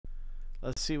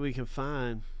Let's see what we can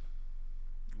find.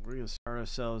 We're going to start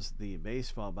ourselves the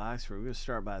baseball box. We're going to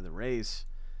start by the race.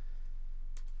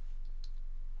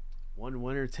 One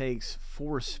winner takes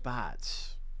 4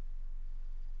 spots.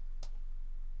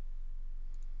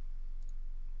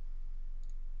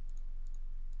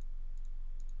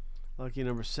 Lucky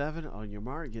number 7. On your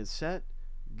mark, get set,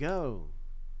 go.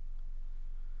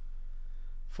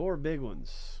 4 big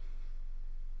ones.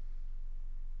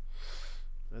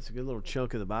 That's a good little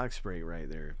chunk of the box break right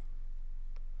there.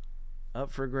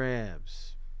 Up for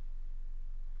grabs.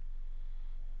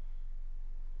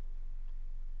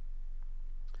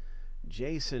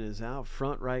 Jason is out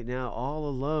front right now all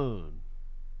alone.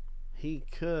 He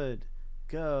could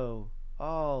go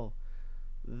all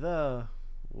the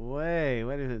way.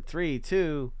 Wait a minute. 3,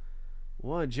 2,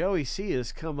 1. Joey C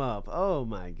has come up. Oh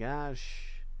my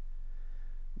gosh.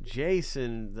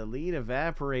 Jason, the lead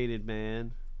evaporated,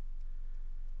 man.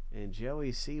 And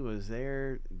Joey C was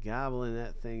there gobbling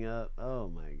that thing up. Oh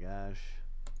my gosh.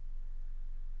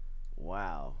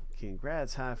 Wow.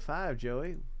 Congrats. High five,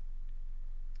 Joey.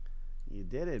 You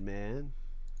did it, man.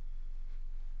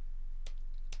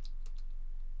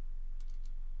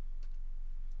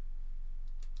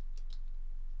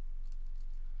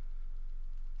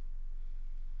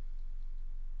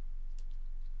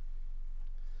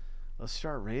 Let's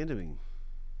start randoming.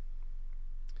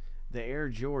 The Air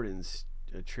Jordans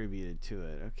attributed to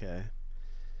it. Okay.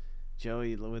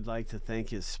 Joey would like to thank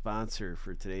his sponsor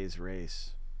for today's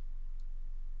race.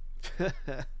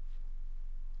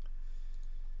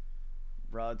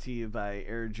 Brought to you by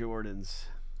Air Jordans.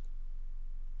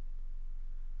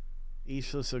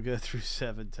 Each list will go through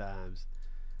 7 times.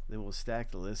 Then we'll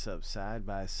stack the lists up side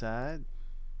by side.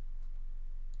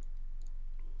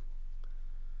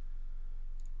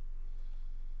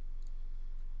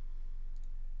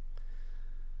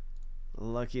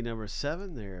 Lucky number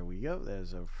 7. There we go.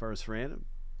 There's our first random.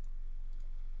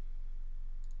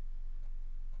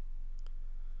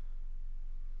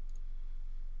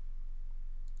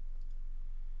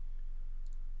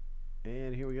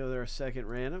 And here we go with our second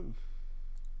random.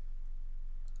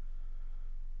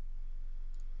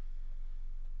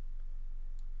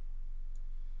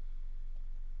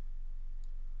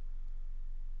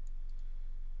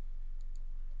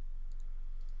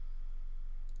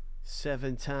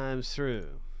 Seven times through.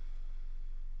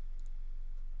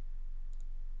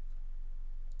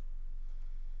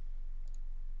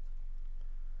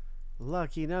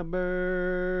 Lucky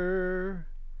number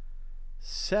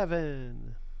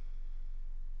 7.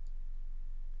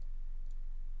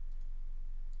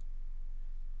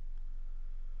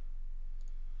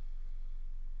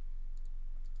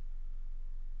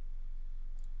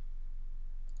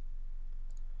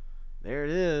 There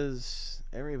it is.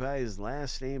 Everybody's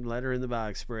last name letter in the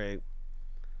box break.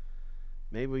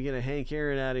 Maybe we get a Hank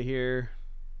Aaron out of here.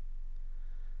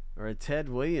 Or a Ted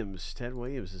Williams. Ted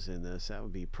Williams is in this. That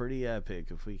would be pretty epic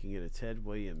if we can get a Ted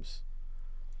Williams.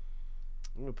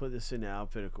 I'm going to put this in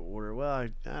alphabetical order. Well,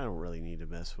 I don't really need to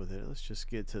mess with it. Let's just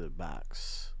get to the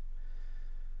box.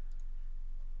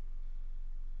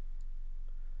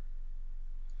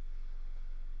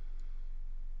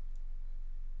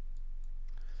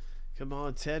 Come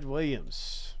on, Ted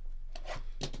Williams.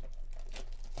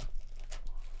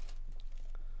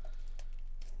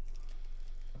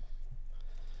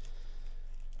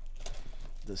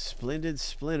 The Splendid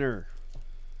Splinter.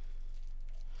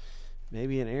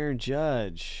 Maybe an Aaron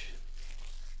Judge.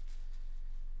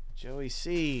 Joey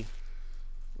C.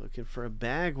 Looking for a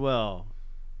Bagwell.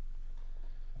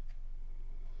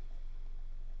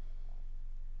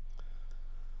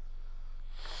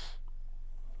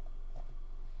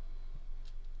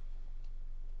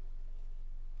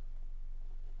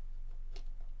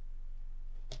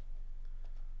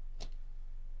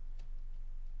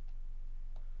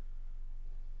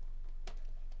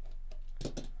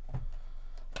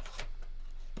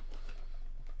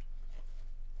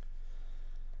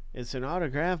 It's an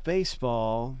autographed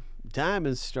baseball.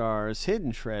 Diamond Stars,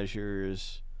 Hidden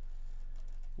Treasures.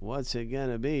 What's it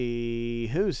gonna be?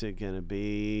 Who's it gonna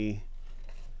be?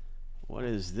 What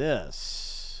is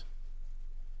this?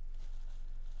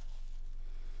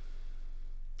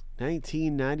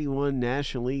 1991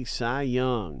 National League Cy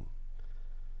Young.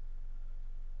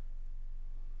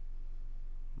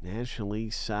 National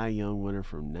League Cy Young winner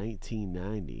from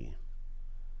 1990.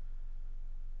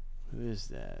 Who is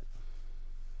that?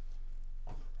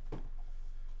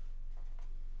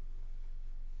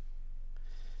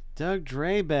 Doug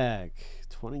Drabek,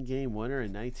 20-game winner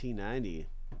in 1990.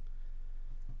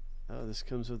 Oh, this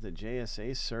comes with a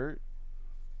JSA cert.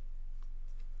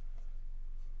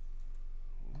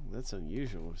 That's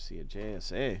unusual to see a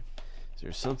JSA. Is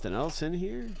there something else in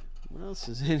here? What else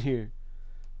is in here?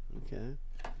 Okay.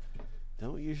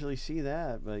 Don't usually see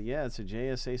that, but yeah, it's a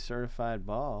JSA certified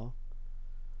ball.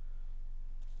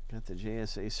 Got the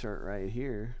JSA cert right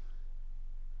here.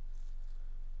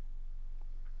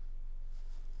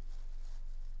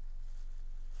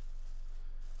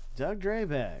 Doug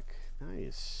Draybeck.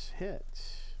 Nice hit.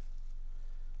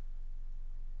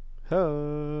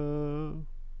 Ho!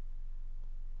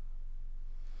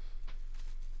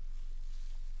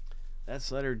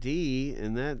 That's letter D,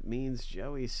 and that means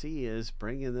Joey C is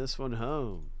bringing this one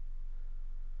home.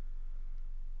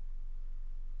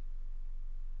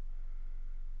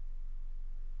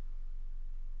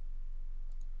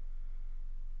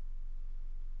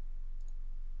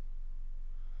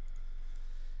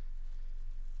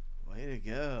 Way to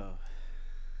go.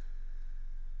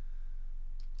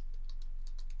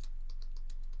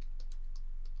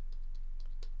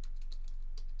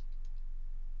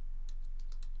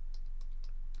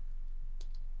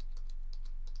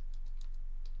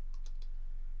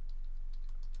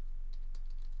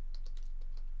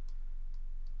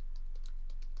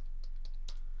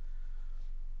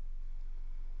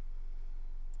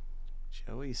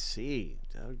 Joey C.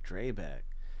 Doug Draybeck.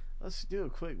 Let's do a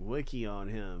quick wiki on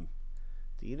him.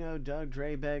 Do you know Doug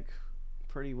Draybeck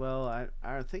pretty well?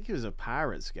 I think he was a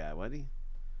Pirates guy, wasn't he?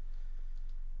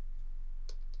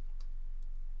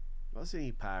 Wasn't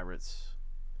he Pirates?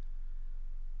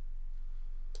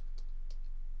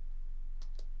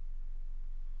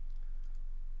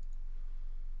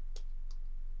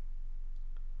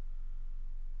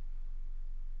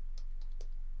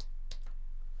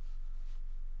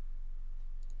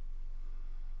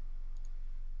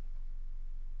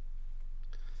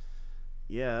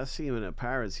 Yeah, I see him in a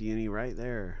Pirates uni right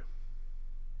there.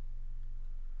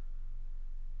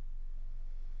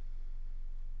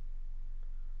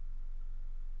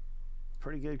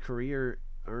 Pretty good career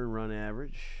earn run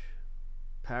average.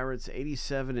 Pirates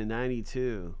 87 and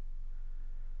 92.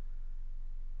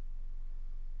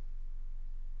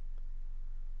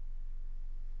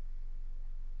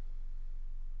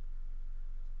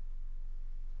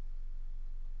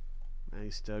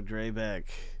 Nice, Doug Draybeck.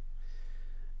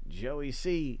 Joey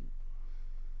C.